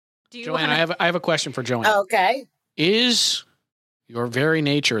Joanne, I have a question for Joanne. Okay. Is your very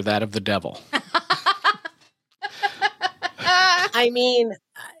nature that of the devil? I mean,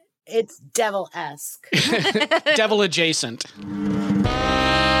 it's devil-esque. Devil adjacent.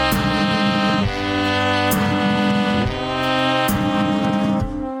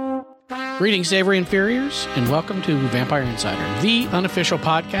 Greetings, Savory Inferiors, and welcome to Vampire Insider, the unofficial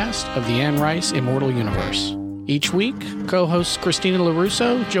podcast of the Anne Rice Immortal universe. Each week, co-hosts Christina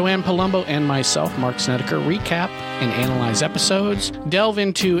LaRusso, Joanne Palumbo, and myself, Mark Snedeker, recap and analyze episodes, delve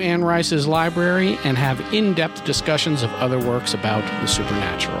into Anne Rice's library, and have in-depth discussions of other works about the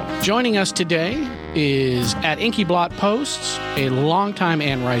supernatural. Joining us today is at Inky Blot Posts, a longtime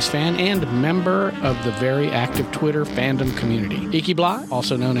Anne Rice fan and member of the very active Twitter fandom community. Inky Blot,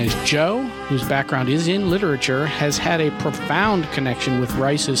 also known as Joe, whose background is in literature, has had a profound connection with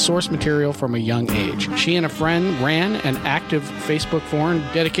Rice's source material from a young age. She and a friend ran an active Facebook forum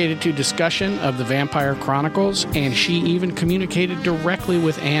dedicated to discussion of the Vampire Chronicles, and she even communicated directly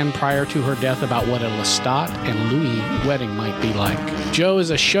with Anne prior to her death about what a Lestat and Louis wedding might be like. Joe is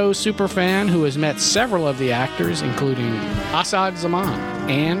a show superfan who has met several of the actors, including Asad Zaman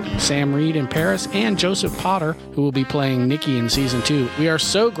and Sam Reed in Paris, and Joseph Potter, who will be playing Nikki in Season 2. We are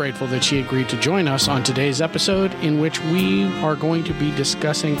so grateful that she agreed to join us on today's episode, in which we are going to be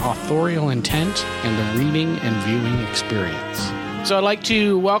discussing authorial intent and the reading and viewing experience. So I'd like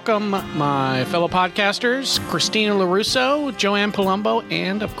to welcome my fellow podcasters, Christina LaRusso, Joanne Palumbo,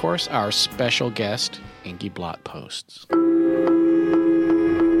 and, of course, our special guest, Inky Blot Posts.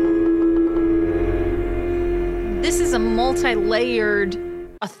 This is a multi-layered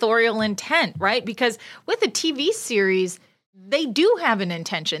authorial intent, right? Because with a TV series, they do have an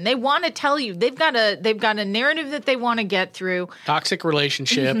intention. They want to tell you. They've got a narrative that they want to get through. Toxic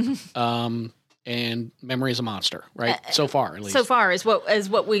relationship, and memory is a monster, right? So far, at least. So far is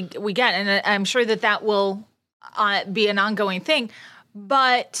what we get, and I'm sure that will be an ongoing thing.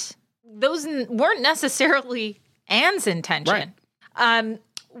 But those weren't necessarily Anne's intention. Right.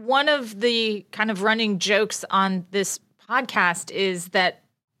 One of the kind of running jokes on this podcast is that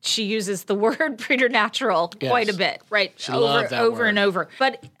she uses the word preternatural quite a bit, right? She loved that over word. And over.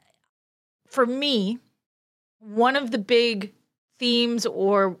 But for me, one of the big themes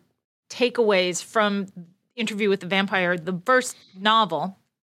or takeaways from Interview with the Vampire, the first novel,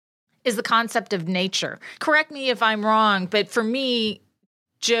 is the concept of nature. Correct me if I'm wrong, but for me,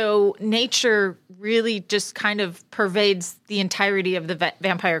 Joe, nature really just kind of pervades the entirety of the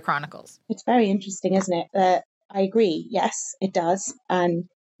Vampire Chronicles. It's very interesting, isn't it? I agree. Yes, it does. And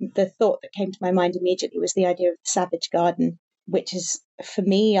the thought that came to my mind immediately was the idea of the Savage Garden, which is, for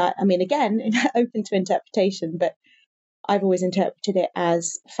me, I mean, again, open to interpretation, but I've always interpreted it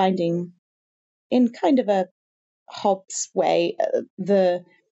as finding, in kind of a Hobbes way, the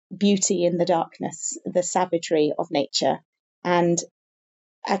beauty in the darkness, the savagery of nature, and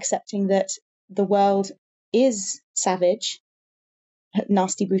accepting that the world is savage,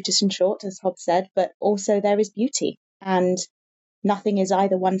 nasty Brutus in short, as Hobbes said, but also there is beauty, and nothing is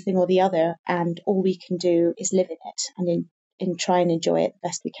either one thing or the other, and all we can do is live in it and try and enjoy it the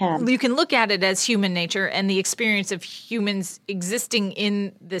best we can. You can look at it as human nature and the experience of humans existing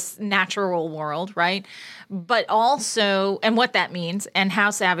in this natural world, right? But also, and what that means, and how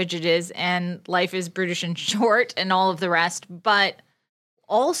savage it is, and life is brutish and short, and all of the rest, but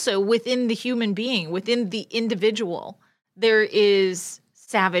also within the human being, within the individual, there is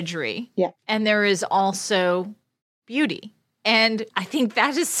savagery. Yeah. And there is also beauty. And I think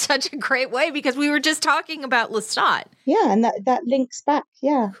that is such a great way, because we were just talking about Lestat. Yeah, and that links back,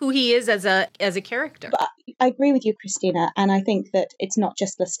 who he is as a character. But I agree with you, Christina, and I think that it's not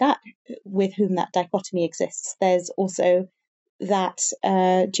just Lestat with whom that dichotomy exists. There's also that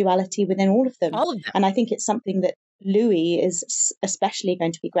duality within all of them. All of them. And I think it's something that Louis is especially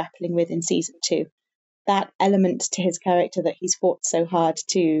going to be grappling with in Season 2. That element to his character that he's fought so hard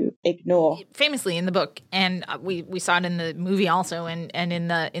to ignore. Famously in the book, and we saw it in the movie also, and in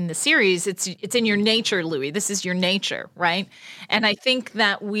the series, it's in your nature, Louis. This is your nature, right? And I think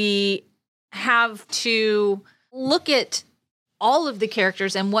that we have to look at all of the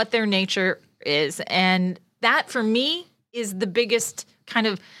characters and what their nature is, and that for me is the biggest kind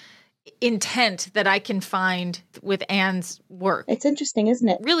of intent that I can find with Anne's work. It's interesting, isn't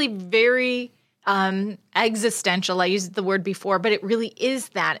it? Really very existential. I used the word before, but it really is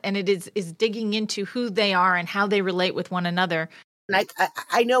that. And it is digging into who they are and how they relate with one another. And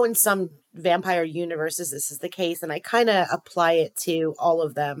I know in some vampire universes this is the case, and I kind of apply it to all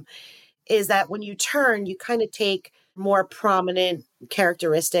of them, is that when you turn, you kind of take more prominent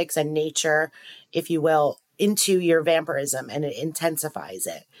characteristics and nature, if you will, into your vampirism and it intensifies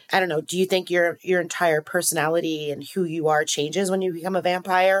it. I don't know. Do you think your entire personality and who you are changes when you become a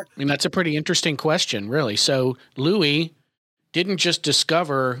vampire? I mean, that's a pretty interesting question, really. So Louis didn't just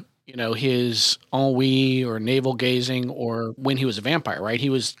discover, his ennui or navel gazing or when he was a vampire, right? He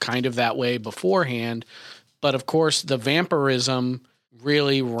was kind of that way beforehand. But of course, the vampirism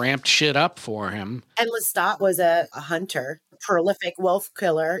really ramped shit up for him. And Lestat was a hunter, prolific wolf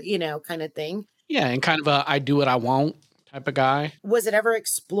killer, kind of thing. Yeah, and kind of a I do what I want type of guy. Was it ever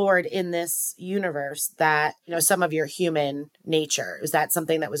explored in this universe that, some of your human nature? Is that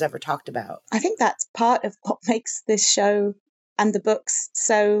something that was ever talked about? I think that's part of what makes this show and the books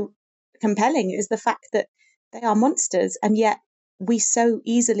so compelling, is the fact that they are monsters, and yet we so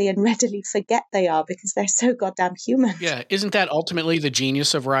easily and readily forget they are because they're so goddamn human. Yeah, isn't that ultimately the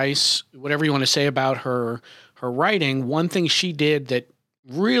genius of Rice? Whatever you want to say about her writing, one thing she did that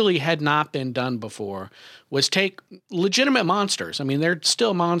really had not been done before was take legitimate monsters. I mean, they're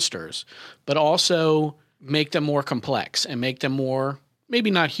still monsters, but also make them more complex and make them more, maybe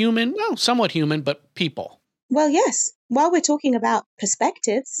not human, well, somewhat human, but people. Well, yes. While we're talking about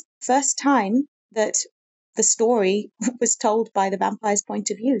perspectives, first time that the story was told by the vampire's point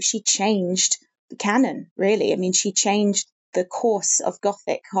of view, she changed the canon, really. I mean, she changed the course of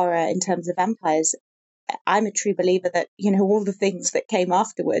Gothic horror in terms of vampires. I'm a true believer that, all the things that came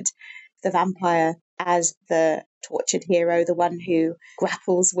afterward, the vampire as the tortured hero, the one who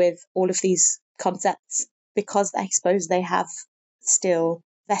grapples with all of these concepts, because I suppose they have still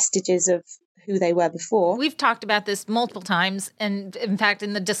vestiges of who they were before. We've talked about this multiple times. And in fact,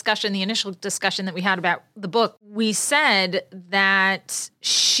 in the initial discussion that we had about the book, we said that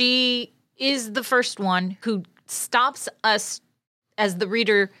she is the first one who stops us as the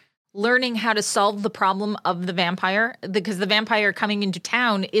reader learning how to solve the problem of the vampire, because the vampire coming into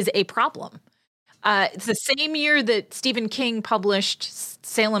town is a problem. It's the same year that Stephen King published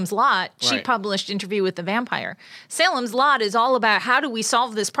Salem's Lot. She published Interview with the Vampire. Salem's Lot is all about how do we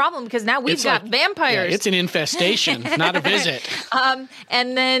solve this problem, because now we've got vampires. Yeah, it's an infestation, not a visit.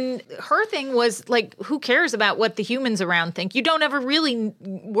 And then her thing was like, who cares about what the humans around think? You don't ever really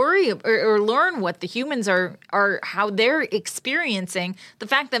worry or learn what the humans are how they're experiencing the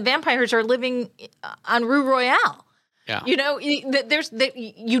fact that vampires are living on Rue Royale. Yeah. You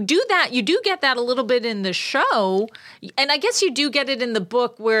do get that a little bit in the show, and I guess you do get it in the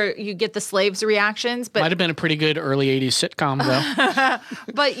book where you get the slaves' reactions. But might have been a pretty good early 80s sitcom, though.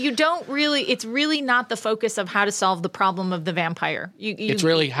 But you don't really, it's really not the focus of how to solve the problem of the vampire. It's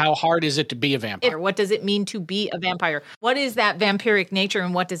really how hard is it to be a vampire? What does it mean to be a vampire? What is that vampiric nature,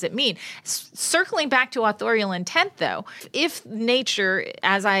 and what does it mean? Circling back to authorial intent, though, if nature,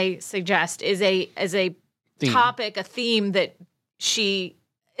 as I suggest, is a topic, a theme that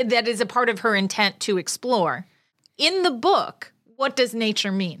is a part of her intent to explore. In the book, what does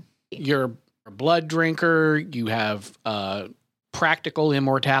nature mean? You're a blood drinker. You have practical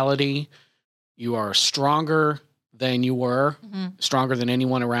immortality. You are stronger than you were, stronger than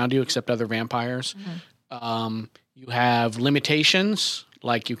anyone around you except other vampires. You have limitations,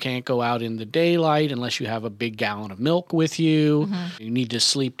 like you can't go out in the daylight unless you have a big gallon of milk with you. You need to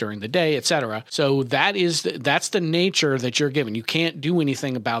sleep during the day, etc. So that's the nature that you're given. You can't do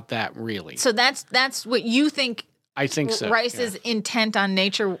anything about that, really. So that's what you think. I think so. Rice's intent on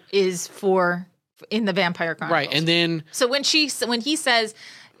nature is for in the Vampire Chronicles, right? And then when he says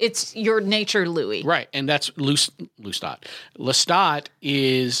it's your nature, Louis, right? And that's Lestat. Lestat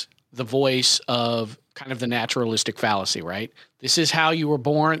is the voice of kind of the naturalistic fallacy, right? This is how you were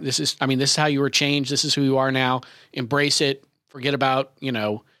born. This is how you were changed. This is who you are now. Embrace it. Forget about,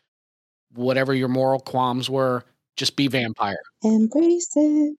 whatever your moral qualms were. Just be vampire. Embrace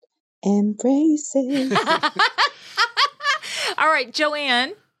it. Embrace it. All right,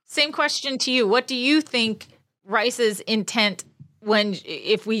 Joanne, same question to you. What do you think Rice's intent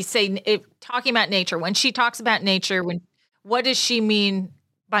if talking about nature, when she talks about nature, what does she mean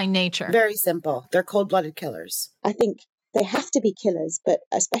by nature? Very simple. They're cold-blooded killers. I think they have to be killers, but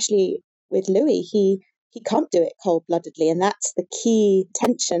especially with Louis, he can't do it cold-bloodedly, and that's the key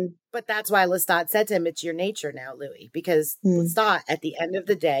tension. But that's why Lestat said to him, it's your nature now, Louis, because Lestat, at the end of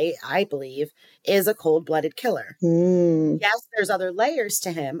the day, I believe, is a cold-blooded killer. Yes, there's other layers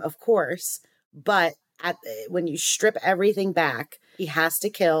to him, of course, but when you strip everything back, he has to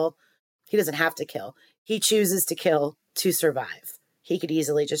kill. He doesn't have to kill. He chooses to kill to survive. He could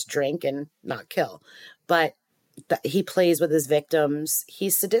easily just drink and not kill, but he plays with his victims.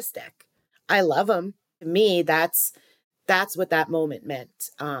 He's sadistic. I love him. To me, that's That's what that moment meant.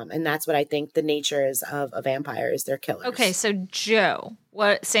 And that's what I think the nature is of a vampire is they're killers. Okay, so Joe,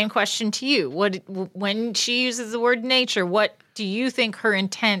 same question to you. When she uses the word nature, what do you think her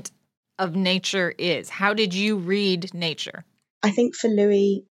intent of nature is? How did you read nature? I think for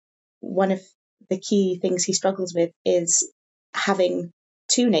Louis, one of the key things he struggles with is having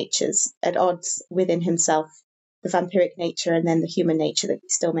two natures at odds within himself, the vampiric nature and then the human nature that he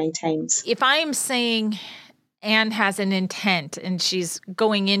still maintains. If I'm saying Anne has an intent and she's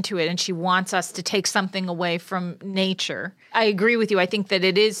going into it and she wants us to take something away from nature, I agree with you. I think that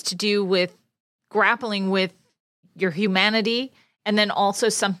it is to do with grappling with your humanity and then also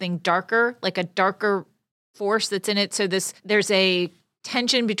something darker, like a darker force that's in it. So there's a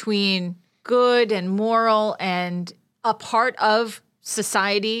tension between good and moral and a part of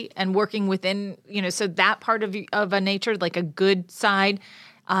society and working within, so that part of a nature, like a good side.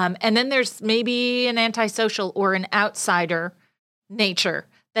 And then there's maybe an antisocial or an outsider nature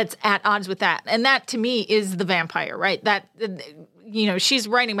that's at odds with that. And that to me is the vampire, right? That, she's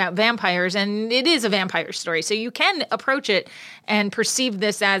writing about vampires and it is a vampire story. So you can approach it and perceive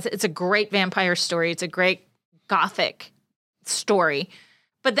this as it's a great vampire story. It's a great Gothic story.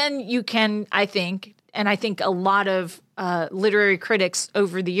 But then you can, I think a lot of literary critics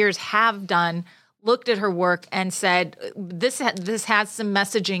over the years have looked at her work and said, this has some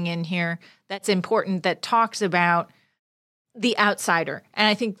messaging in here that's important that talks about the outsider. And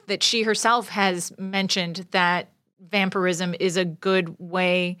I think that she herself has mentioned that vampirism is a good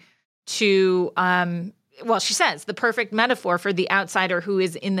way to, she says, the perfect metaphor for the outsider who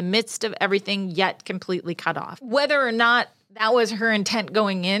is in the midst of everything yet completely cut off. Whether or not that was her intent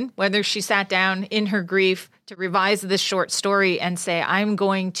going in, whether she sat down in her grief to revise this short story and say, I'm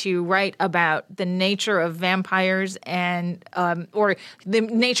going to write about the nature of vampires and or the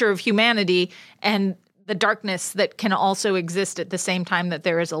nature of humanity and the darkness that can also exist at the same time that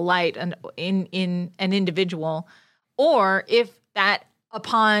there is a light in an individual, or if that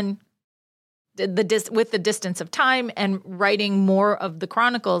upon with the distance of time and writing more of the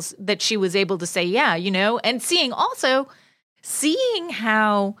chronicles that she was able to say, and seeing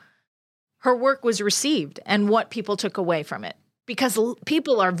how her work was received and what people took away from it. Because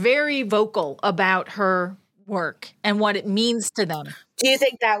people are very vocal about her work and what it means to them. Do you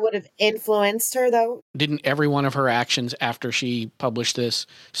think that would have influenced her, though? Didn't every one of her actions after she published this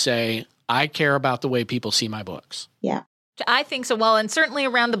say, I care about the way people see my books? Yeah. I think so. Well, and certainly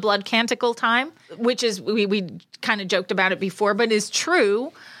around the Blood Canticle time, which is, we kind of joked about it before, but is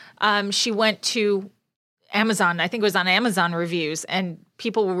true. She went to Amazon, I think it was on Amazon reviews, and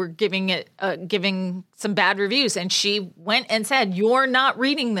people were giving some bad reviews. And she went and said, you're not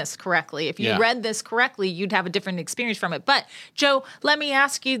reading this correctly. If you read this correctly, you'd have a different experience from it. But Joe, let me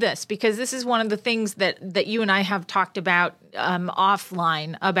ask you this, because this is one of the things that you and I have talked about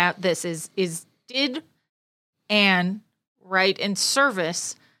offline about this is did Anne write in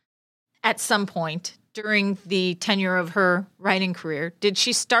service at some point during the tenure of her writing career? Did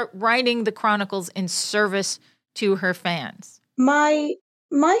she start writing the chronicles in service to her fans? My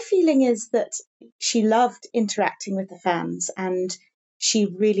feeling is that she loved interacting with the fans and she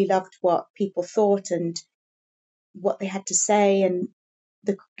really loved what people thought and what they had to say and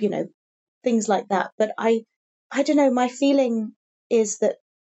the things like that. But I don't know, my feeling is that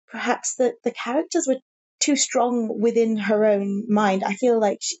perhaps the characters were too strong within her own mind. I feel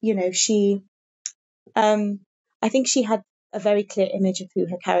like I think she had a very clear image of who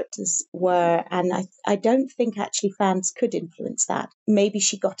her characters were, and I don't think actually fans could influence that. Maybe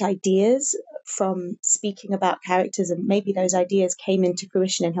she got ideas from speaking about characters, and maybe those ideas came into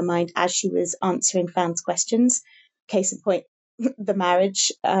fruition in her mind as she was answering fans' questions. Case in point, the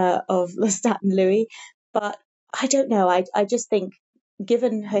marriage of Lestat and Louis. But I don't know. I just think,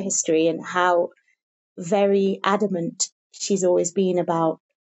 given her history and how very adamant she's always been about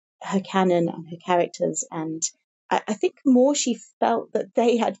her canon and her characters, and I think more she felt that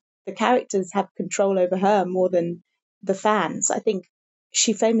the characters have control over her more than the fans. I think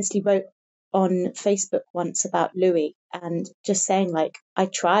she famously wrote on Facebook once about Louis and just saying, like, I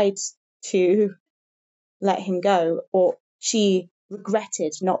tried to let him go, or she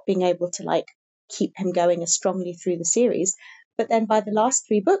regretted not being able to keep him going as strongly through the series. But then by the last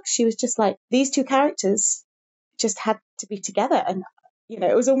 3 books, she was just like, these 2 characters just had to be together. And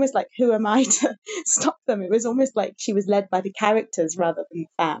it was almost like, who am I to stop them? It was almost like she was led by the characters rather than the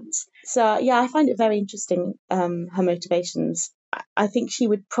fans. So, yeah, I find it very interesting, her motivations. I think she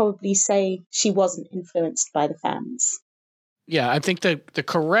would probably say she wasn't influenced by the fans. Yeah, I think the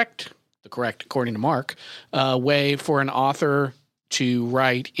correct, according to Mark, way for an author to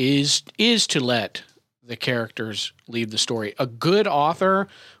write is to let the characters leave the story. A good author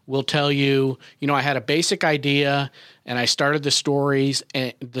will tell you, I had a basic idea and I started the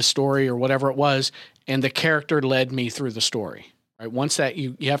story or whatever it was, and the character led me through the story. Right? Once that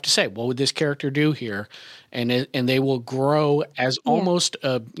you have to say, what would this character do here? And they will grow as almost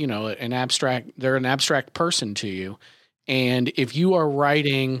an abstract. They're an abstract person to you. And if you are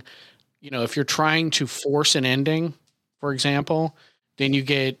writing, if you're trying to force an ending, for example, then you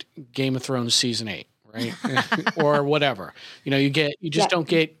get Game of Thrones season 8, right? Or whatever. You just don't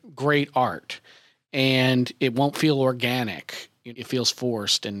get great art, and it won't feel organic. It feels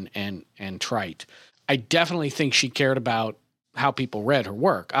forced and trite. I definitely think she cared about how people read her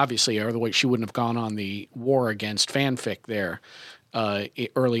work. Obviously, otherwise she wouldn't have gone on the war against fanfic there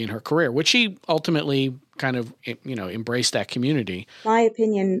early in her career, which she ultimately kind of, embraced that community. My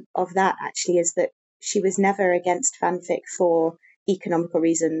opinion of that actually is that she was never against fanfic for economical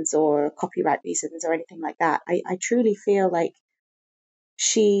reasons or copyright reasons or anything like that. I truly feel like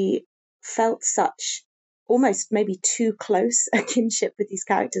she felt such almost maybe too close a kinship with these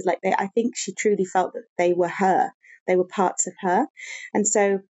characters. I think she truly felt that they were her. They were parts of her. And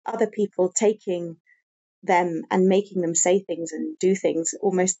so other people taking them and making them say things and do things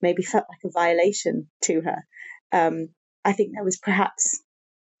almost maybe felt like a violation to her. I think there was perhaps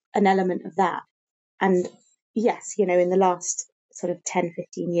an element of that. And yes, in the last sort of 10,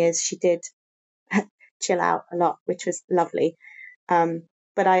 15 years, she did chill out a lot, which was lovely.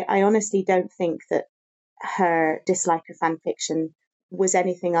 But I honestly don't think that her dislike of fan fiction was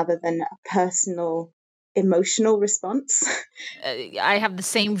anything other than a personal, emotional response. I have the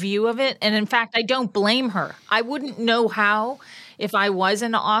same view of it. And in fact, I don't blame her. I wouldn't know how, if I was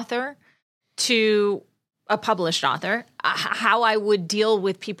an author, a published author, how I would deal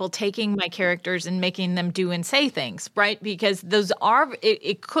with people taking my characters and making them do and say things, right? Because those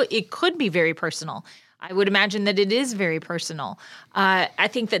it could be very personal. I would imagine that it is very personal. I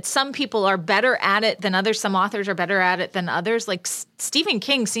think that some people are better at it than others. Some authors are better at it than others. Like Stephen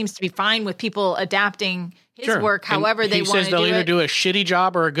King seems to be fine with people adapting his work however they want to do it. He says they'll either do a shitty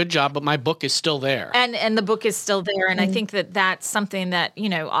job or a good job, but my book is still there. And the book is still there. And I think that that's something that,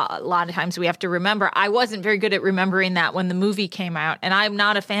 a lot of times we have to remember. I wasn't very good at remembering that when the movie came out. And I'm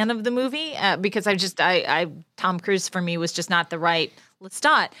not a fan of the movie because Tom Cruise for me was just not the right. Let's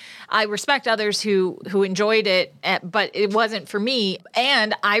not. I respect others who enjoyed it, but it wasn't for me.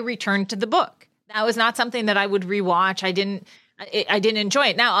 And I returned to the book. That was not something that I would rewatch. I didn't enjoy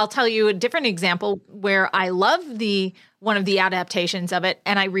it. Now I'll tell you a different example where I love one of the adaptations of it,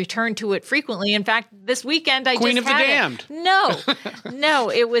 and I return to it frequently. In fact, this weekend Queen of the Damned. No,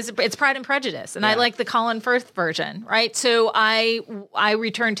 it's Pride and Prejudice, and I like the Colin Firth version, right? So I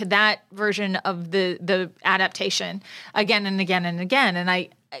return to that version of the adaptation again and again and again, and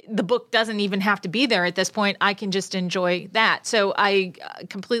the book doesn't even have to be there at this point. I can just enjoy that. So I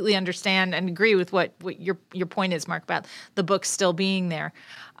completely understand and agree with what your point is, Mark, about the book still being there.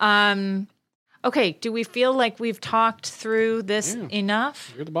 Okay, do we feel like we've talked through this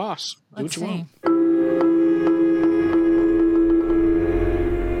enough? You're the boss. Do what you want.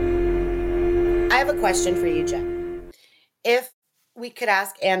 I have a question for you, Jen. If we could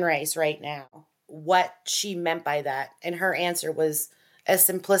ask Anne Rice right now what she meant by that, and her answer was as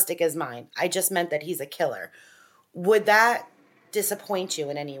simplistic as mine. I just meant that he's a killer. Would that disappoint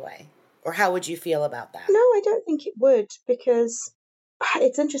you in any way? Or how would you feel about that? No, I don't think it would, because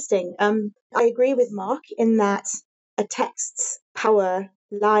it's interesting. I agree with Mark in that a text's power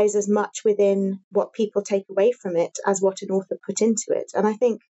lies as much within what people take away from it as what an author put into it. And I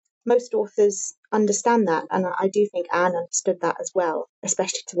think most authors understand that. And I do think Anne understood that as well,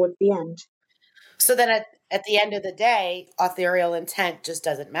 especially towards the end. So then at the end of the day, authorial intent just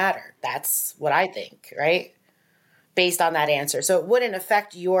doesn't matter. That's what I think, right? Based on that answer. So it wouldn't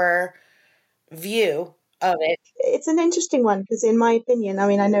affect your view of it. It's an interesting one because in my opinion,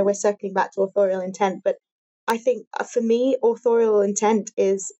 I know we're circling back to authorial intent, but I think for me, authorial intent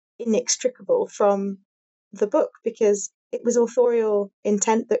is inextricable from the book because it was authorial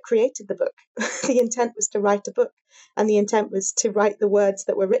intent that created the book. The intent was to write a book and the intent was to write the words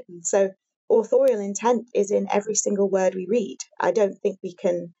that were written. So authorial intent is in every single word we read. I don't think we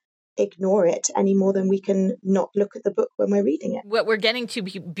can ignore it any more than we can not look at the book when we're reading it. What we're getting to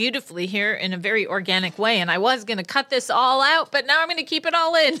beautifully here in a very organic way, and I was going to cut this all out, but now I'm going to keep it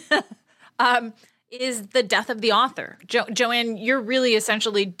all in, is the death of the author. Joanne, you're really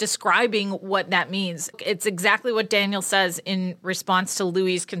essentially describing what that means. It's exactly what Daniel says in response to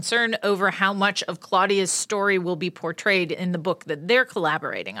Louis's concern over how much of Claudia's story will be portrayed in the book that they're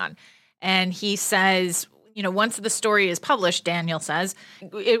collaborating on. And he says, once the story is published, Daniel says,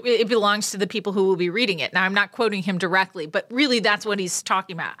 it belongs to the people who will be reading it. Now, I'm not quoting him directly, but really that's what he's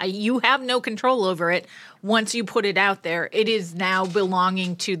talking about. You have no control over it once you put it out there. It is now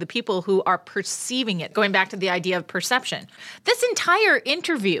belonging to the people who are perceiving it, going back to the idea of perception. This entire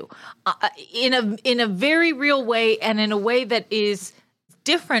interview, in a very real way and in a way that is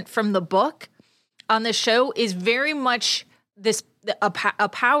different from the book on the show, is very much a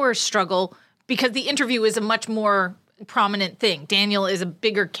power struggle, because the interview is a much more prominent thing. Daniel is a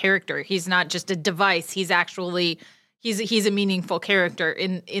bigger character. He's not just a device. He's actually he's a meaningful character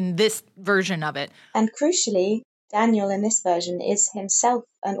in this version of it. And crucially, Daniel in this version is himself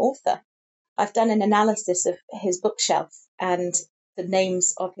an author. I've done an analysis of his bookshelf and the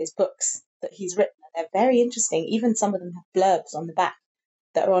names of his books that he's written. They're very interesting. Even some of them have blurbs on the back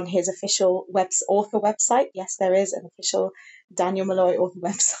that are on his official author website. Yes, there is an official Daniel Malloy author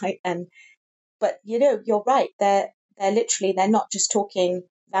website. But you're right. They're not just talking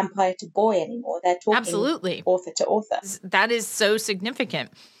vampire to boy anymore. They're talking absolutely author to author. That is so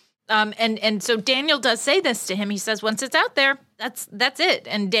significant. And so Daniel does say this to him. He says, once it's out there, that's it.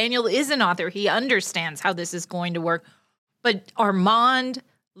 And Daniel is an author. He understands how this is going to work. But Armand,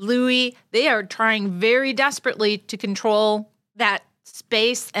 Louis, they are trying very desperately to control that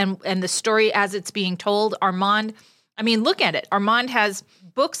space and the story as it's being told. Armand, I mean, look at it. Armand has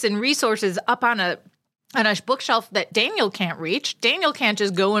books and resources up on a bookshelf that Daniel can't reach. Daniel can't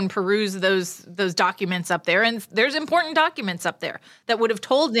just go and peruse those documents up there. And there's important documents up there that would have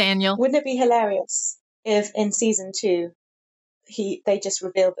told Daniel. Wouldn't it be hilarious if in season 2 they just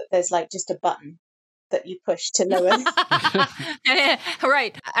revealed that there's like just a button that you push to lower?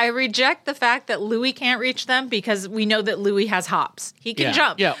 Right. I reject the fact that Louis can't reach them, because we know that Louis has hops. He can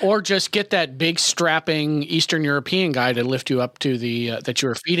jump. Yeah, or just get that big strapping Eastern European guy to lift you up to the that you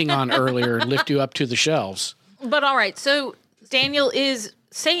were feeding on earlier, lift you up to the shelves. But all right, so Daniel is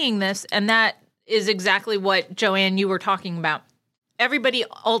saying this, and that is exactly what, Joanne, you were talking about. Everybody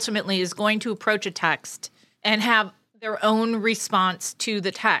ultimately is going to approach a text and have their own response to the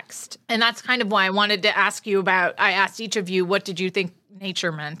text. And that's kind of why I wanted to ask you I asked each of you, what did you think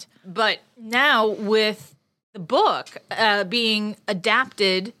nature meant? But now with the book being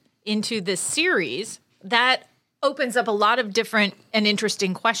adapted into this series, that opens up a lot of different and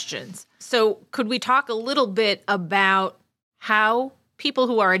interesting questions. So could we talk a little bit about how people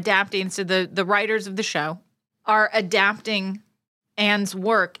who are adapting, so the writers of the show, are adapting Anne's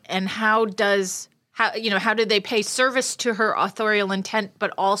work, and how do they pay service to her authorial intent,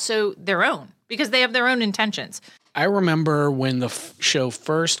 but also their own, because they have their own intentions. I remember when the show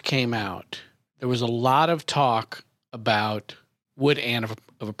first came out, there was a lot of talk about would Anne have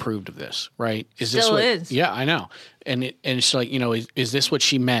approved of this, right? Still is. Yeah, I know. And it's like, is this what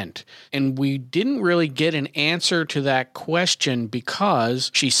she meant? And we didn't really get an answer to that question,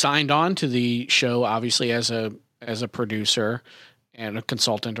 because she signed on to the show, obviously, as a producer and a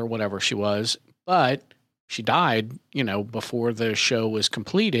consultant or whatever she was. But she died, before the show was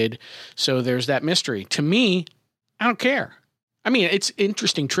completed. So there's that mystery. To me, I don't care. I mean, it's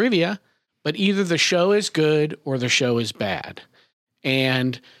interesting trivia, but either the show is good or the show is bad.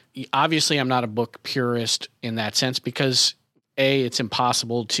 And obviously, I'm not a book purist in that sense, because it's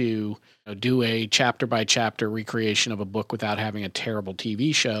impossible to do a chapter by chapter recreation of a book without having a terrible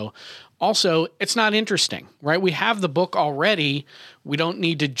TV show. Also, it's not interesting, right? We have the book already. We don't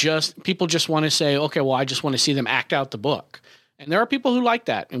need to people just want to say, okay, well, I just want to see them act out the book. And there are people who like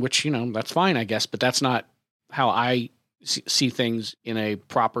that, in which, that's fine, I guess, but that's not how I see things in a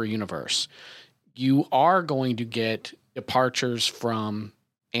proper universe. You are going to get departures from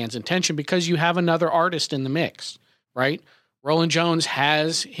Anne's intention because you have another artist in the mix, right? Roland Jones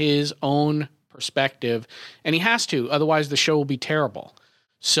has his own perspective, and he has to, otherwise the show will be terrible.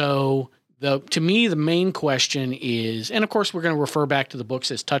 So to me, the main question is, and of course we're going to refer back to the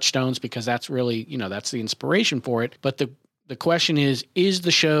books as touchstones, because that's really, that's the inspiration for it. But the question is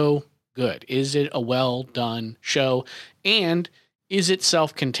the show good? Is it a well done show? And is it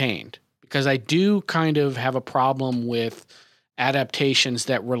self-contained? Because I do kind of have a problem with adaptations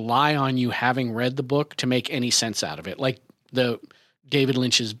that rely on you having read the book to make any sense out of it. Like the David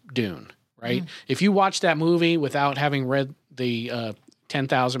Lynch's Dune, right? If you watch that movie without having read the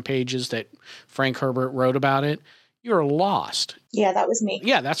 10,000 pages that Frank Herbert wrote about it, you're lost. Yeah, that was me.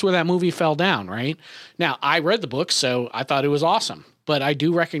 Yeah, that's where that movie fell down, right? Now, I read the book, so I thought it was awesome. But I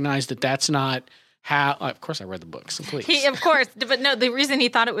do recognize that that's not how... Of course I read the books, so please. Of course. But no, the reason he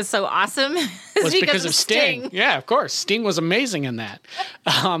thought it was so awesome is because of Sting. Yeah, of course. Sting was amazing in that.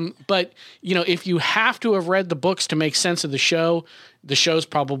 But, if you have to have read the books to make sense of the show's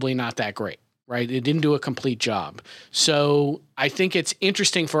probably not that great. right? It didn't do a complete job. So I think it's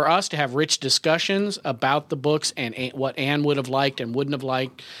interesting for us to have rich discussions about the books and what Anne would have liked and wouldn't have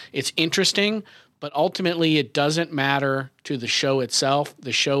liked. It's interesting, but ultimately it doesn't matter to the show itself.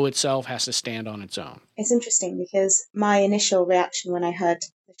 The show itself has to stand on its own. It's interesting because my initial reaction when I heard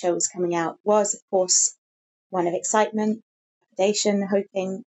the show was coming out was, of course, one of excitement, trepidation,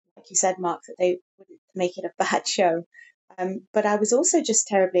 hoping, like you said, Mark, that they wouldn't make it a bad show. But I was also just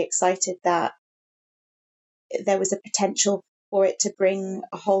terribly excited that there was a potential for it to bring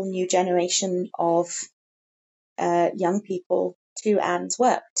a whole new generation of young people to Anne's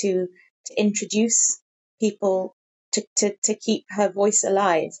work, to introduce people to keep her voice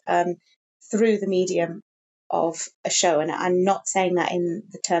alive through the medium of a show. And I'm not saying that in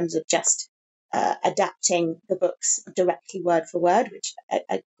the terms of just adapting the books directly word for word, which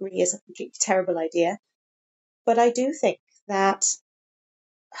I agree is a completely terrible idea. But I do think that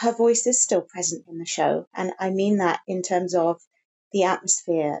her voice is still present in the show. And I mean that in terms of the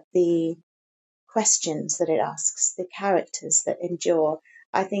atmosphere, the questions that it asks, the characters that endure.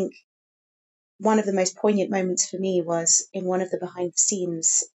 I think one of the most poignant moments for me was in one of the behind the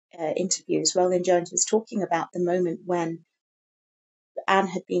scenes interviews. Roland Jones was talking about the moment when Anne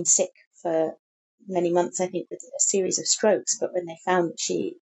had been sick for many months, I think, with a series of strokes. But when they found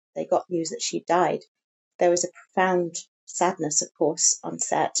that they got news that she died, there was a profound sadness, of course, on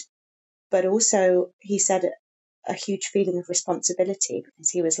set. But also, he said a huge feeling of responsibility, because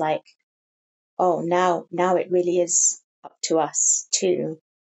he was like, oh, now it really is up to us to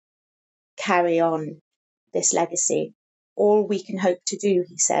carry on this legacy. All we can hope to do,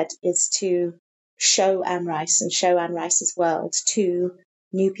 he said, is to show Anne Rice and show Anne Rice's world to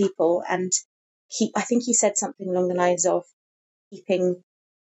new people, and I think he said something along the lines of keeping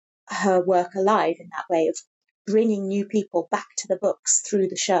her work alive in that way, of bringing new people back to the books through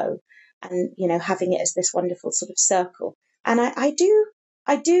the show, and, you know, having it as this wonderful sort of circle. And I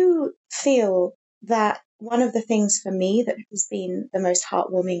do feel that one of the things for me that has been the most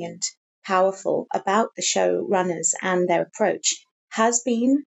heartwarming and powerful about the showrunners and their approach has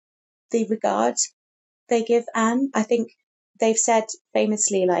been the regard they give Anne. I think they've said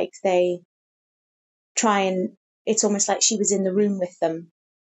famously, like, they try and, it's almost like she was in the room with them,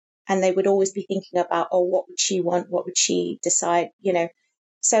 and they would always be thinking about, oh, what would she want? What would she decide? You know,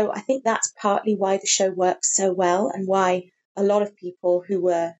 so I think that's partly why the show works so well, and why a lot of people who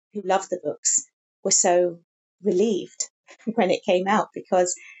loved the books were so relieved when it came out,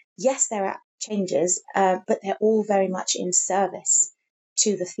 because yes, there are changes, but they're all very much in service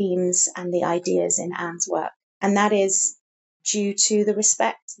to the themes and the ideas in Anne's work. And that is due to the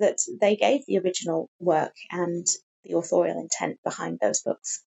respect that they gave the original work and the authorial intent behind those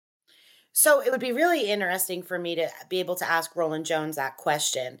books. So it would be really interesting for me to be able to ask Roland Jones that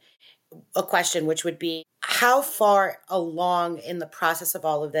question, a question which would be, how far along in the process of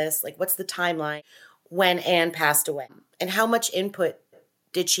all of this, like, what's the timeline when Anne passed away? And how much input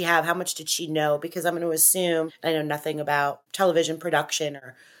did she have? How much did she know? Because I'm going to assume, I know nothing about television production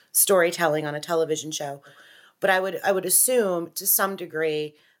or storytelling on a television show, but I would assume to some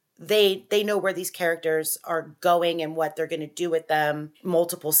degree they know where these characters are going and what they're going to do with them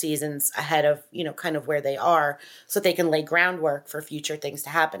multiple seasons ahead of, you know, kind of where they are, so they can lay groundwork for future things to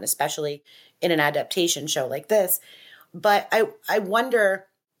happen, especially in an adaptation show like this. But I wonder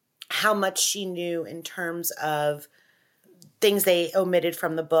how much she knew in terms of things they omitted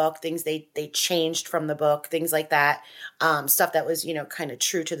from the book, things they changed from the book, things like that, stuff that was, you know, kind of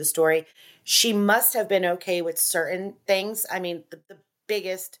true to the story. She must have been okay with certain things. I mean, the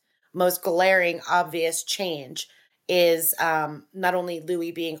biggest, most glaring, obvious change is not only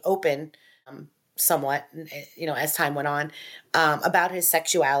Louis being open somewhat, you know, as time went on, about his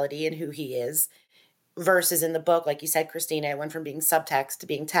sexuality and who he is, versus in the book, like you said, Christina, it went from being subtext to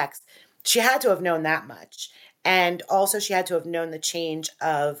being text. She had to have known that much. And also she had to have known the change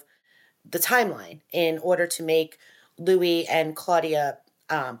of the timeline. In order to make Louis and Claudia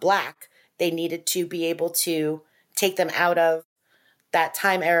black, they needed to be able to take them out of that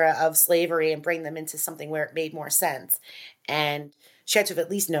time era of slavery and bring them into something where it made more sense. And she had to have at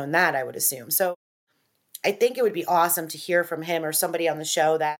least known that, I would assume. So I think it would be awesome to hear from him or somebody on the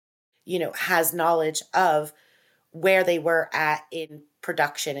show that, you know, has knowledge of where they were at in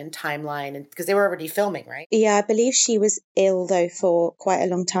production and timeline, and because they were already filming, right? Yeah, I believe she was ill though for quite a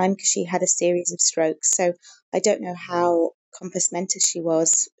long time because she had a series of strokes. So I don't know how compos mentis she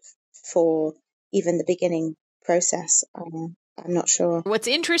was for even the beginning process. I'm not sure. What's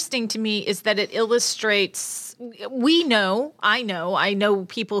interesting to me is that it illustrates, I know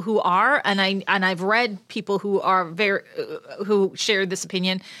people who are, and I've read people who are who share this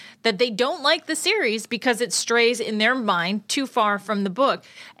opinion, that they don't like the series because it strays in their mind too far from the book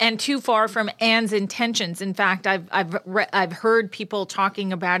and too far from Anne's intentions. In fact, I've heard people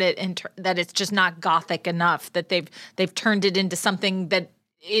talking about it and that it's just not gothic enough, that they've turned it into something that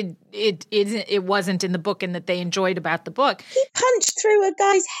it wasn't in the book and that they enjoyed about the book. He punched through a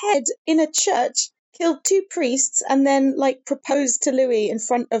guy's head in a church, killed 2 priests, and then proposed to Louis in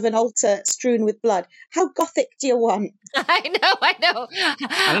front of an altar strewn with blood. How gothic do you want? I know.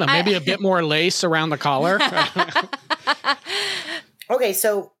 I don't know, maybe a bit more lace around the collar. Okay,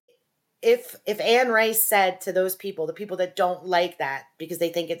 so if Anne Rice said to those people, the people that don't like that because they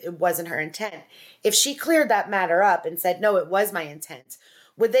think it wasn't her intent, if she cleared that matter up and said, no, it was my intent,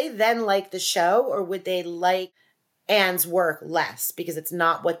 would they then like the show, or would they like Anne's work less because it's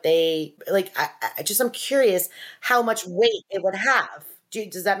not what they like? I'm curious how much weight it would have.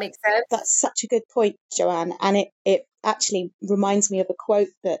 Does that make sense? That's such a good point, Joanne. And it actually reminds me of a quote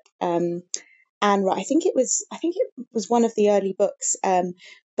that Anne wrote. I think it was one of the early books.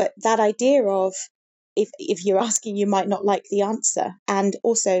 But that idea of if you're asking, you might not like the answer, and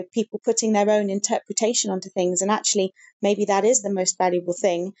also people putting their own interpretation onto things, and actually maybe that is the most valuable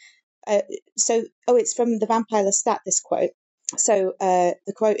thing. It's from the Vampire Lestat, this quote. So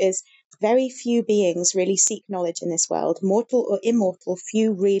the quote is, "Very few beings really seek knowledge in this world. Mortal or immortal,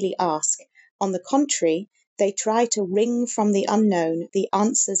 few really ask. On the contrary, they try to wring from the unknown the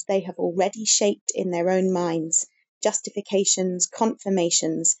answers they have already shaped in their own minds, justifications,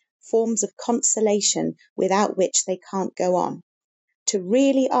 confirmations, forms of consolation without which they can't go on. To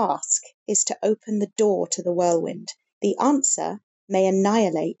really ask is to open the door to the whirlwind. The answer may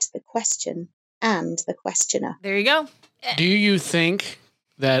annihilate the question and the questioner." There you go. Do you think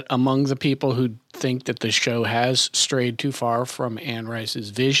that among the people who think that the show has strayed too far from Anne Rice's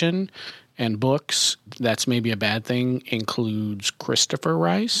vision and books, that's maybe a bad thing, includes Christopher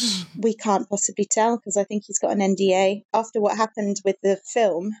Rice? We can't possibly tell because I think he's got an NDA. After what happened with the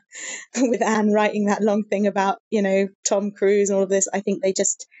film, with Anne writing that long thing about, Tom Cruise and all of this, I think they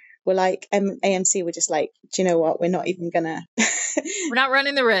just were like, AMC were just like, do you know what? We're not even gonna. We're not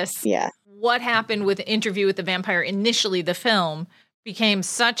running the risk. Yeah. What happened with Interview with the Vampire, initially the film, became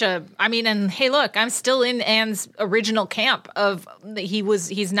such a, and hey, look, I'm still in Anne's original camp of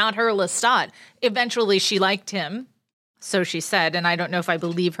he's not her Lestat. Eventually she liked him, so she said, and I don't know if I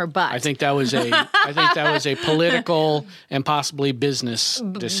believe her, but I think that was a political and possibly business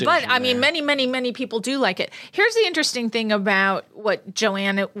decision. But many people do like it. Here's the interesting thing about what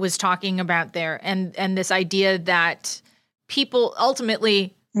Joanne was talking about there, and this idea that people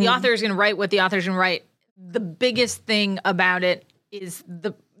ultimately, the author is going to write what the author is going to write. The biggest thing about it is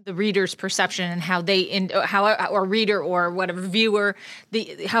the reader's perception and how or reader or whatever viewer,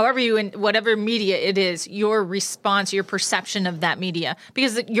 however you in whatever media it is, your response, your perception of that media,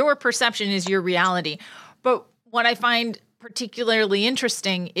 because your perception is your reality. But what I find particularly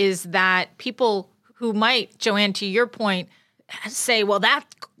interesting is that people who might, Joanne, to your point, say, well,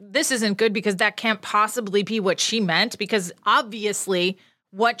 this isn't good because that can't possibly be what she meant, because obviously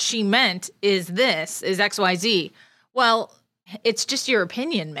what she meant is XYZ. Well, it's just your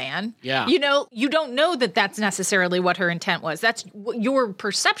opinion, man. Yeah. You don't know that that's necessarily what her intent was. That's your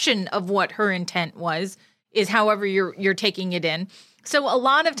perception of what her intent was, is however you're taking it in. So a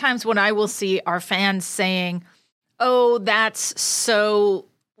lot of times what I will see are fans saying, oh, that's so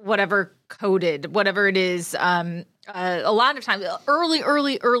whatever coded, whatever it is. A lot of times,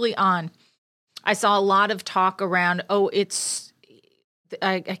 early on, I saw a lot of talk around,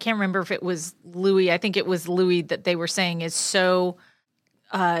 I can't remember if it was Louis. I think it was Louis that they were saying is so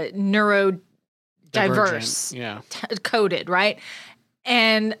neurodiverse, coded, right?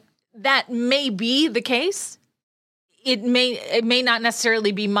 And that may be the case. It may not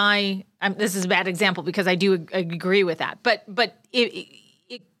necessarily be my. This is a bad example because I do agree with that, but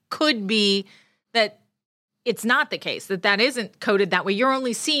it could be that it's not the case, that isn't coded that way. You're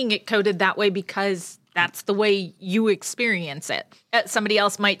only seeing it coded that way because that's the way you experience it. Somebody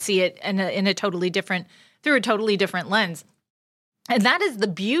else might see it through a totally different lens. And that is the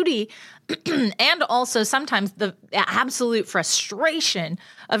beauty and also sometimes the absolute frustration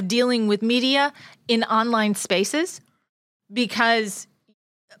of dealing with media in online spaces, because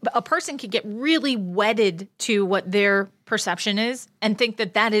a person could get really wedded to what their perception is and think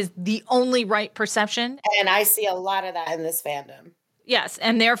that is the only right perception. And I see a lot of that in this fandom. Yes,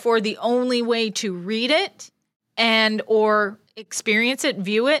 and therefore the only way to read it and or experience it,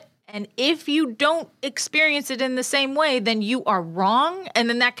 view it, And if you don't experience it in the same way, then you are wrong. And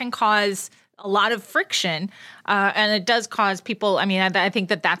then that can cause a lot of friction. And it does cause people, I mean, I think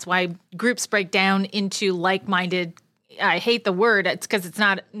that's why groups break down into like-minded, I hate the word, it's because it's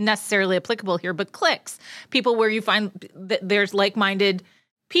not necessarily applicable here, but cliques. People where you find that there's like-minded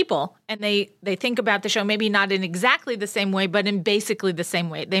people and they think about the show, maybe not in exactly the same way, but in basically the same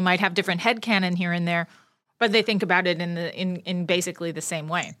way. They might have different headcanon here and there, but they think about it in basically the same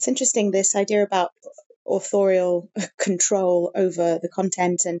way. It's interesting, this idea about authorial control over the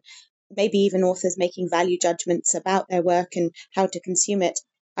content and maybe even authors making value judgments about their work and how to consume it.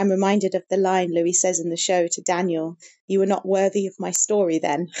 I'm reminded of the line Louis says in the show to Daniel, "You were not worthy of my story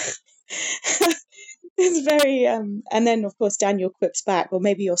then." It's very, and then of course Daniel quips back, well,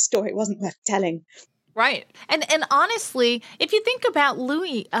 maybe your story wasn't worth telling. Right. And honestly, if you think about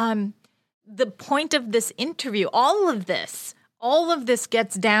Louis, the point of this interview, all of this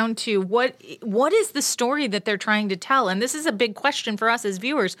gets down to what is the story that they're trying to tell? And this is a big question for us as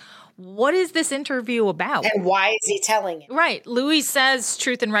viewers. What is this interview about? And why is he telling it? Right. Louis says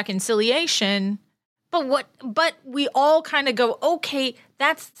truth and reconciliation, but we all kind of go, okay,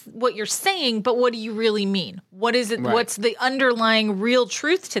 that's what you're saying, but what do you really mean? What is it? Right. What's the underlying real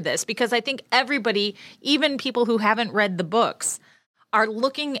truth to this? Because I think everybody, even people who haven't read the books, are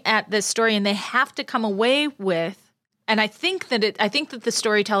looking at this story and they have to come away with, and I think that the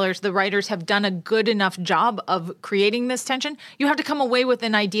storytellers, the writers have done a good enough job of creating this tension. You have to come away with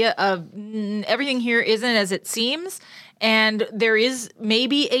an idea of everything here isn't as it seems, and there is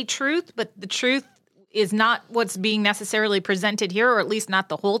maybe a truth, but the truth is not what's being necessarily presented here, or at least not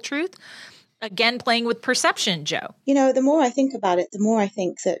the whole truth. Again, playing with perception, Joe. You know, the more I think about it, the more I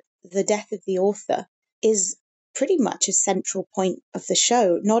think that the death of the author is pretty much a central point of the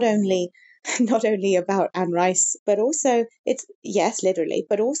show, not only about Anne Rice, but also it's, yes, literally,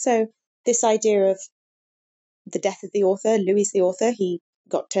 but also this idea of the death of the author. Louis the author, he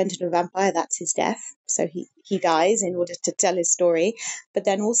got turned into a vampire, that's his death. So he dies in order to tell his story. But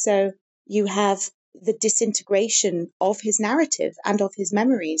then also you have the disintegration of his narrative and of his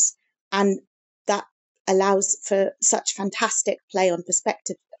memories. And that allows for such fantastic play on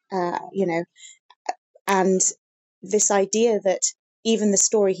perspective, and this idea that even the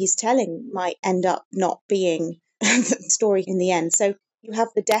story he's telling might end up not being the story in the end. So you have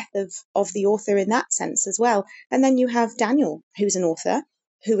the death of the author in that sense as well. And then you have Daniel, who's an author,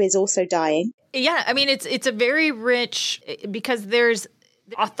 who is also dying. Yeah, I mean, it's a very rich, because there's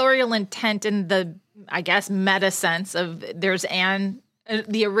authorial intent in the, I guess, meta sense of there's Anne,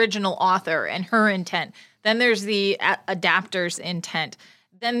 the original author, and her intent. Then there's the adapter's intent.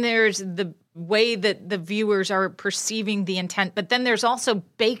 Then there's the way that the viewers are perceiving the intent. But then there's also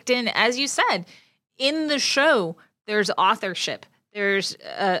baked in, as you said, in the show, there's authorship. There's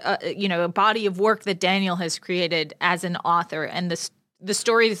a body of work that Daniel has created as an author, and the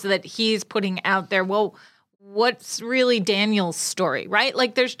stories that he's putting out there. Well, what's really Daniel's story, right?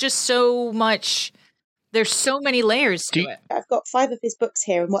 Like, there's just so much. There's so many layers to it. I've got 5 of his books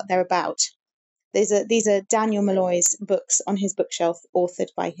here and what they're about. These are Daniel Malloy's books on his bookshelf, authored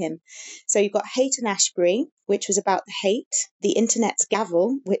by him. So you've got Hate and Ashbury, which was about the hate, The Internet's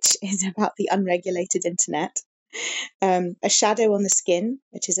Gavel, which is about the unregulated internet, A Shadow on the Skin,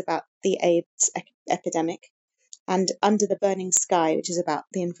 which is about the AIDS epidemic, and Under the Burning Sky, which is about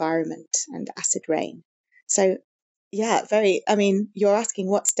the environment and acid rain. So yeah, you're asking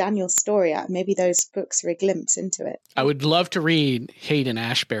what's Daniel's story? Maybe those books are a glimpse into it. I would love to read Hate and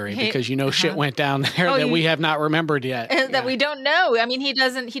Ashbury, because shit went down there we have not remembered yet. That we don't know. I mean, he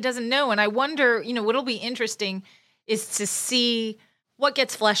doesn't know. And I wonder, what'll be interesting is to see what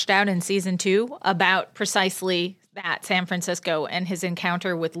gets fleshed out in season 2 about precisely that, San Francisco and his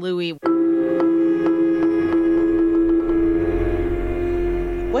encounter with Louis.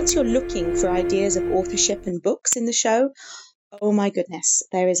 Once you're looking for ideas of authorship and books in the show, oh my goodness,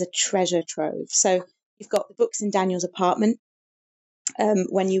 there is a treasure trove. So you've got the books in Daniel's apartment.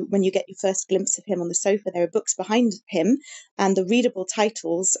 When you get your first glimpse of him on the sofa, there are books behind him, and the readable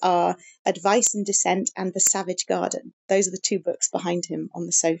titles are Advice and Dissent and The Savage Garden. Those are the 2 books behind him on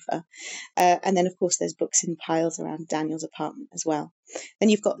the sofa. And then, of course, there's books in piles around Daniel's apartment as well. Then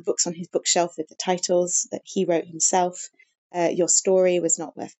you've got the books on his bookshelf with the titles that he wrote himself. Your story was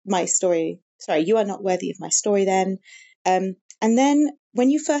not worth my story. Sorry, you are not worthy of my story then. And then when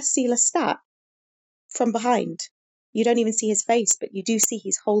you first see Lestat from behind, you don't even see his face, but you do see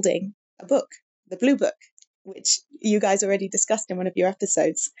he's holding a book, the Blue Book, which you guys already discussed in one of your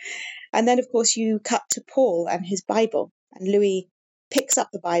episodes. And then, of course, you cut to Paul and his Bible, and Louis picks up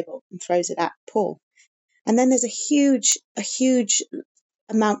the Bible and throws it at Paul. And then there's a huge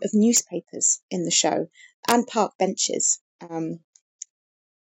amount of newspapers in the show and park benches.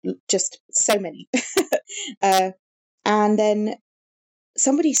 Just so many. And then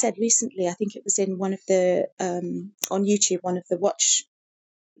somebody said recently, I think it was in one of the, on YouTube, one of the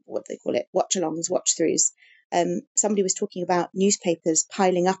what they call it, watch-alongs, watch-throughs. Somebody was talking about newspapers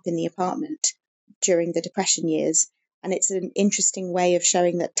piling up in the apartment during the Depression years. And it's an interesting way of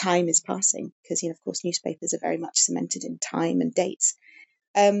showing that time is passing because, of course, newspapers are very much cemented in time and dates.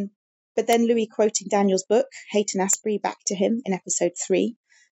 But then Louis quoting Daniel's book, Haight and Asprey, back to him in episode 3,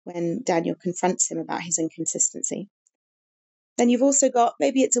 when Daniel confronts him about his inconsistency. Then you've also got,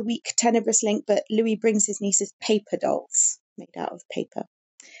 maybe it's a weak, tenebrous link, but Louis brings his nieces paper dolls made out of paper.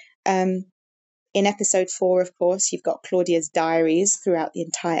 In episode 4, of course, you've got Claudia's diaries throughout the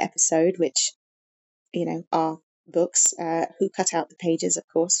entire episode, which, are books. Who cut out the pages, of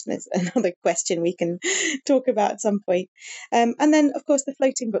course? There's another question we can talk about at some point. And then, of course, the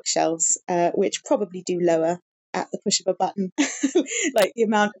floating bookshelves, which probably do lower at the push of a button, like the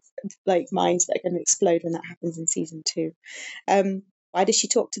amount of minds that are going to explode when that happens in season 2. Why does she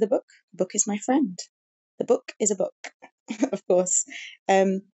talk to the book? The book is my friend. The book is a book, of course.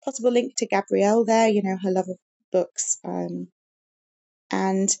 Possible link to Gabrielle there, her love of books.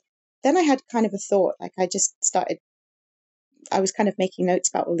 And then I had kind of a thought, I was kind of making notes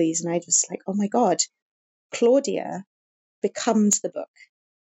about all these, and I was like, oh my God, Claudia becomes the book.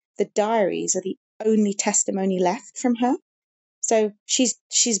 The diaries are the only testimony left from her. So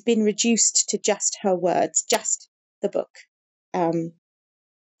she's been reduced to just her words, just the book. And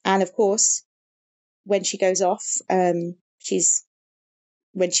of course, when she goes off, when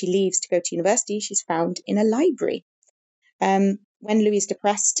she leaves to go to university, she's found in a library. When Louis is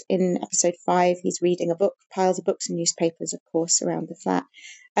depressed in episode 5, he's reading a book, piles of books and newspapers, of course, around the flat.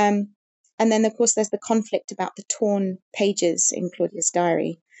 And then, of course, there's the conflict about the torn pages in Claudia's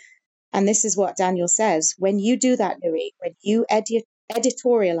diary. And this is what Daniel says. When you do that, Louis, when you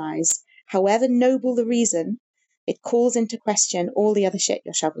editorialize, however noble the reason, it calls into question all the other shit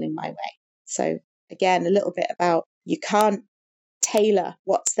you're shoveling my way. So again, a little bit about you can't tailor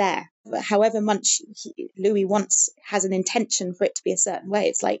what's there. However much Louis has an intention for it to be a certain way.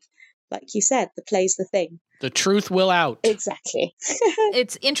 It's like you said, the play's the thing. The truth will out. Exactly.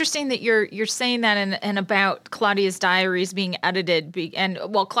 It's interesting that you're saying that and about Claudia's diaries being edited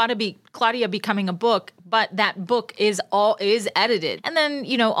Claudia becoming a book, but that book is edited. And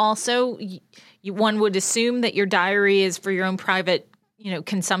then, also one would assume that your diary is for your own private,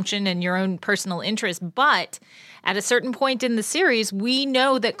 consumption and your own personal interest. But at a certain point in the series, we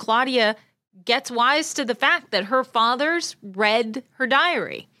know that Claudia gets wise to the fact that her fathers read her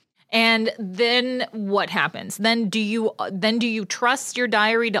diary. And then what happens? Then do you trust your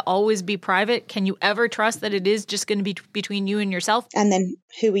diary to always be private? Can you ever trust that it is just going to be between you and yourself? And then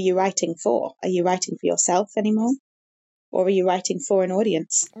who are you writing for? Are you writing for yourself anymore? Or are you writing for an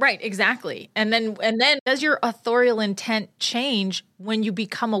audience? Right, exactly. And then does your authorial intent change when you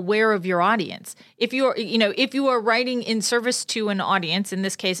become aware of your audience? If you are writing in service to an audience, in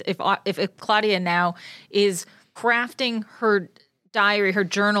this case, if Claudia now is crafting her diary, her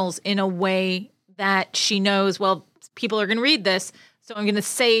journals in a way that she knows, well, people are going to read this, so I'm going to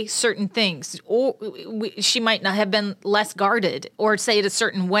say certain things. Or she might not have been less guarded or say it a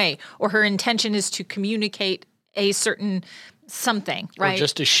certain way, or her intention is to communicate a certain something, right? Or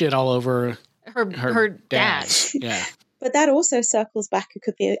just to shit all over her dad. Yeah. But that also circles back, it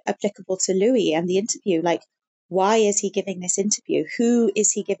could be applicable to Louis and the interview. Like, why is he giving this interview? Who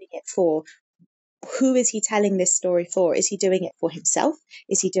is he giving it for? Who is he telling this story for? Is he doing it for himself?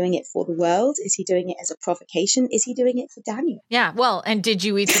 Is he doing it for the world? Is he doing it as a provocation? Is he doing it for Daniel? Yeah, well, and did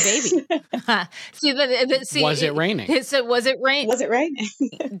you eat the baby? Was it raining? So was it raining? Was it raining?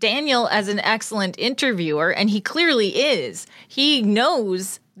 Daniel, as an excellent interviewer, and he clearly is, he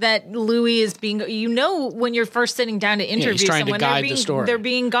knows that Louis is being, when you're first sitting down to interview he's trying someone, to guide the story. They're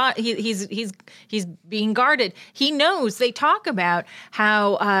being he's being guarded. He knows. They talk about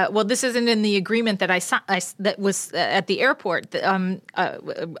how this isn't in the agreement that that was at the airport.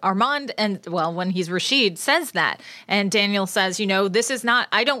 Armand when he's Rashid says that, and Daniel says, this is not.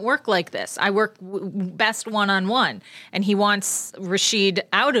 I don't work like this. I work best one-on-one, and he wants Rashid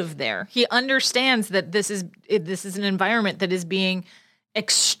out of there. He understands that this is an environment that is being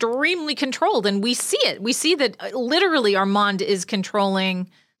extremely controlled, and we see it. We see that literally Armand is controlling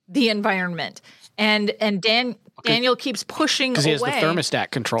the environment, and Daniel keeps pushing away. Because he has the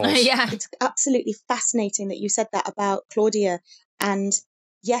thermostat controls. Yeah. It's absolutely fascinating that you said that about Claudia. And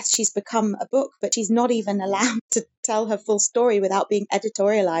yes, she's become a book, but she's not even allowed to tell her full story without being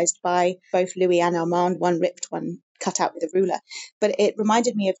editorialized by both Louis and Armand, one ripped, one cut out with a ruler. But it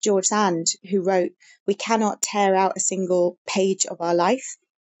reminded me of George Sand, who wrote, "We cannot tear out a single page of our life,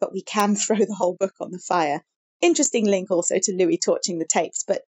 but we can throw the whole book on the fire." Interesting link also to Louis torching the tapes,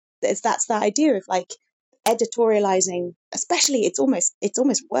 but that's the idea of like editorializing, especially it's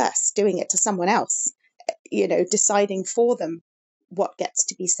almost worse doing it to someone else, deciding for them what gets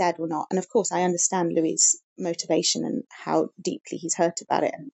to be said or not. And of course, I understand Louis' motivation and how deeply he's hurt about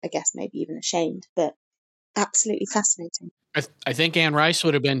it, and I guess maybe even ashamed, but absolutely fascinating. I think Anne Rice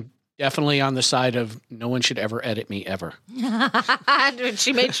would have been definitely on the side of no one should ever edit me ever.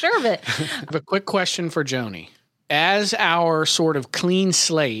 She made sure of it. I have a quick question for Joni. As our sort of clean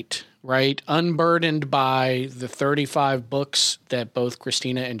slate, right, unburdened by the 35 books that both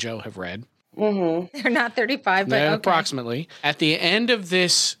Christina and Joe have read. Mm-hmm. They're not 35, but okay. Approximately. At the end of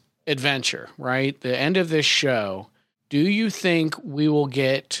this adventure, right, the end of this show, do you think we will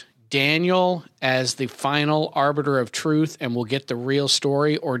get Daniel as the final arbiter of truth and we'll get the real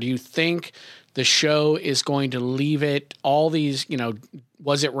story? Or do you think the show is going to leave it all these,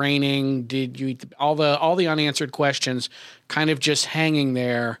 was it raining? Did you eat all the unanswered questions kind of just hanging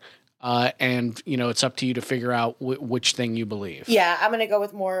there? And it's up to you to figure out which thing you believe. Yeah, I'm going to go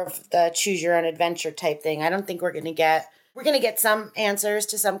with more of the choose your own adventure type thing. I don't think we're going to get some answers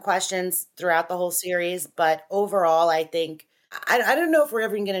to some questions throughout the whole series, but overall, I think I don't know if we're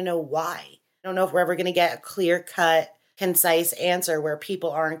ever going to know why. I don't know if we're ever going to get a clear-cut, concise answer where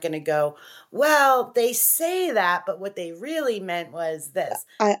people aren't going to go, well, they say that, but what they really meant was this.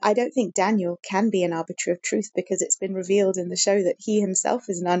 I don't think Daniel can be an arbiter of truth because it's been revealed in the show that he himself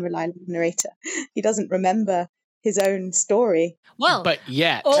is an unreliable narrator. He doesn't remember his own story. Well, but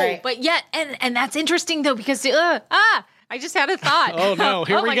yet. And that's interesting though, because I just had a thought. Oh no,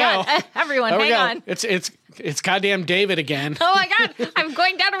 here we go. God. Everyone, hang on. It's goddamn David again. Oh my God, I'm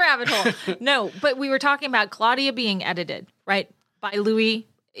going down a rabbit hole. No, but we were talking about Claudia being edited, right, by Louis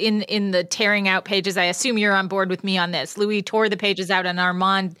in the tearing out pages. I assume you're on board with me on this. Louis tore the pages out and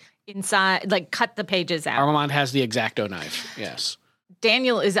Armand inside, like cut the pages out. Armand has the X-Acto knife, yes.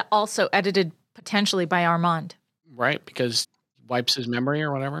 Daniel is also edited potentially by Armand. Right, because he wipes his memory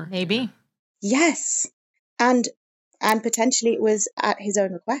or whatever? Maybe. Yes. And potentially it was at his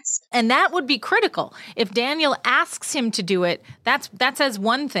own request. And that would be critical. If Daniel asks him to do it, that says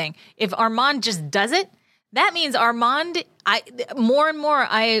one thing. If Armand just does it, that means Armand, more and more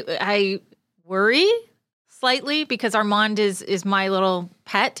I worry slightly because Armand is my little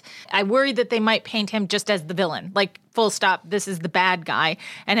pet. I worry that they might paint him just as the villain, like full stop, this is the bad guy,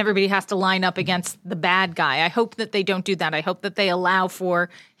 and everybody has to line up against the bad guy. I hope that they don't do that. I hope that they allow for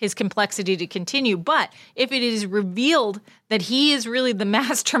his complexity to continue. But if it is revealed that he is really the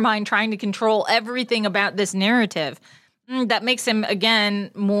mastermind trying to control everything about this narrative, that makes him,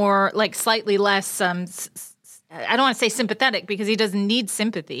 again, more like slightly less I don't want to say sympathetic because he doesn't need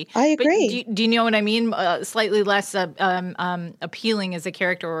sympathy. I agree. But do you know what I mean? Slightly less appealing as a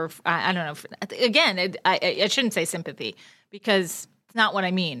character, or I don't know. Again, I shouldn't say sympathy because it's not what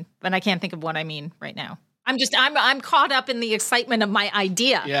I mean. But I can't think of what I mean right now. I'm caught up in the excitement of my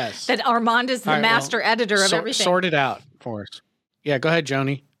idea. Yes. That Armand is the master editor of everything. Sort it out for us. Yeah, go ahead,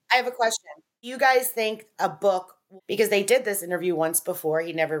 Joni. I have a question. Do you guys think a book, because they did this interview once before,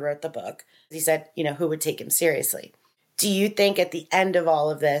 he never wrote the book. He said, who would take him seriously? Do you think at the end of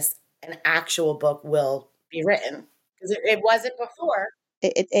all of this, an actual book will be written? Because it wasn't before.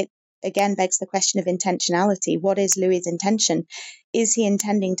 It again begs the question of intentionality. What is Louis' intention? Is he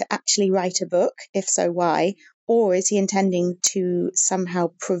intending to actually write a book? If so, why? Or is he intending to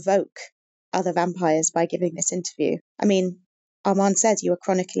somehow provoke other vampires by giving this interview? I mean, Armand says you are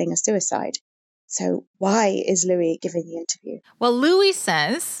chronicling a suicide. So why is Louis giving the interview? Well, Louis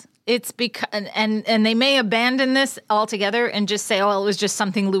says it's because, and they may abandon this altogether and just say, oh, it was just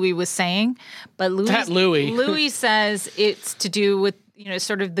something Louis was saying. But Louis says it's to do with,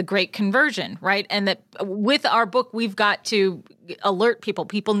 sort of the great conversion, right? And that with our book, we've got to alert people.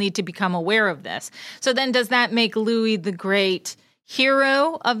 People need to become aware of this. So then does that make Louis the great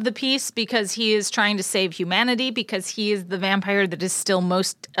hero of the piece because he is trying to save humanity, because he is the vampire that is still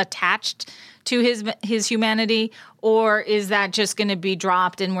most attached to his humanity? Or is that just going to be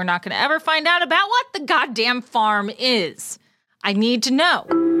dropped and we're not going to ever find out about what the goddamn farm is? I need to know.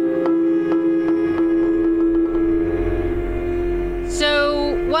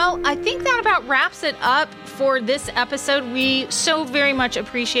 So, well, I think that about wraps it up for this episode. We so very much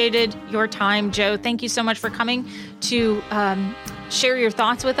appreciated your time, Joe. Thank you so much for coming to share your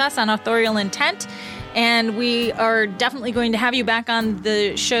thoughts with us on Authorial Intent. And we are definitely going to have you back on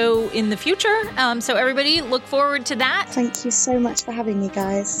the show in the future. So everybody look forward to that. Thank you so much for having me,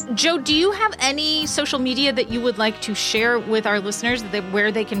 guys. Jo, do you have any social media that you would like to share with our listeners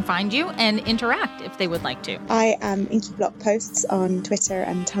where they can find you and interact if they would like to? I am Inky Block Posts on Twitter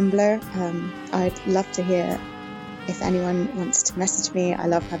and Tumblr. I'd love to hear if anyone wants to message me. I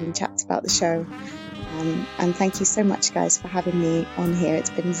love having chats about the show. And thank you so much, guys, for having me on here. It's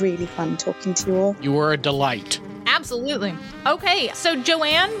been really fun talking to you all. You were a delight. Absolutely. Okay, so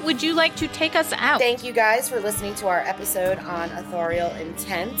Joanne, would you like to take us out? Thank you guys for listening to our episode on Authorial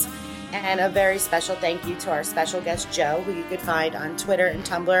Intent. And a very special thank you to our special guest, Jo, who you could find on Twitter and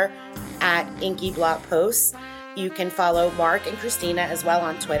Tumblr at Inky Block Posts. You can follow Mark and Christina as well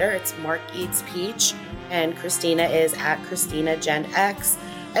on Twitter. It's Mark Eats Peach, and Christina is at Christina Gen X,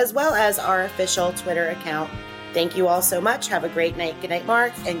 as well as our official Twitter account. Thank you all so much. Have a great night. Good night,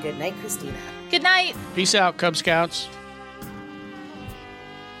 Mark, and good night, Christina. Good night. Peace out, Cub Scouts.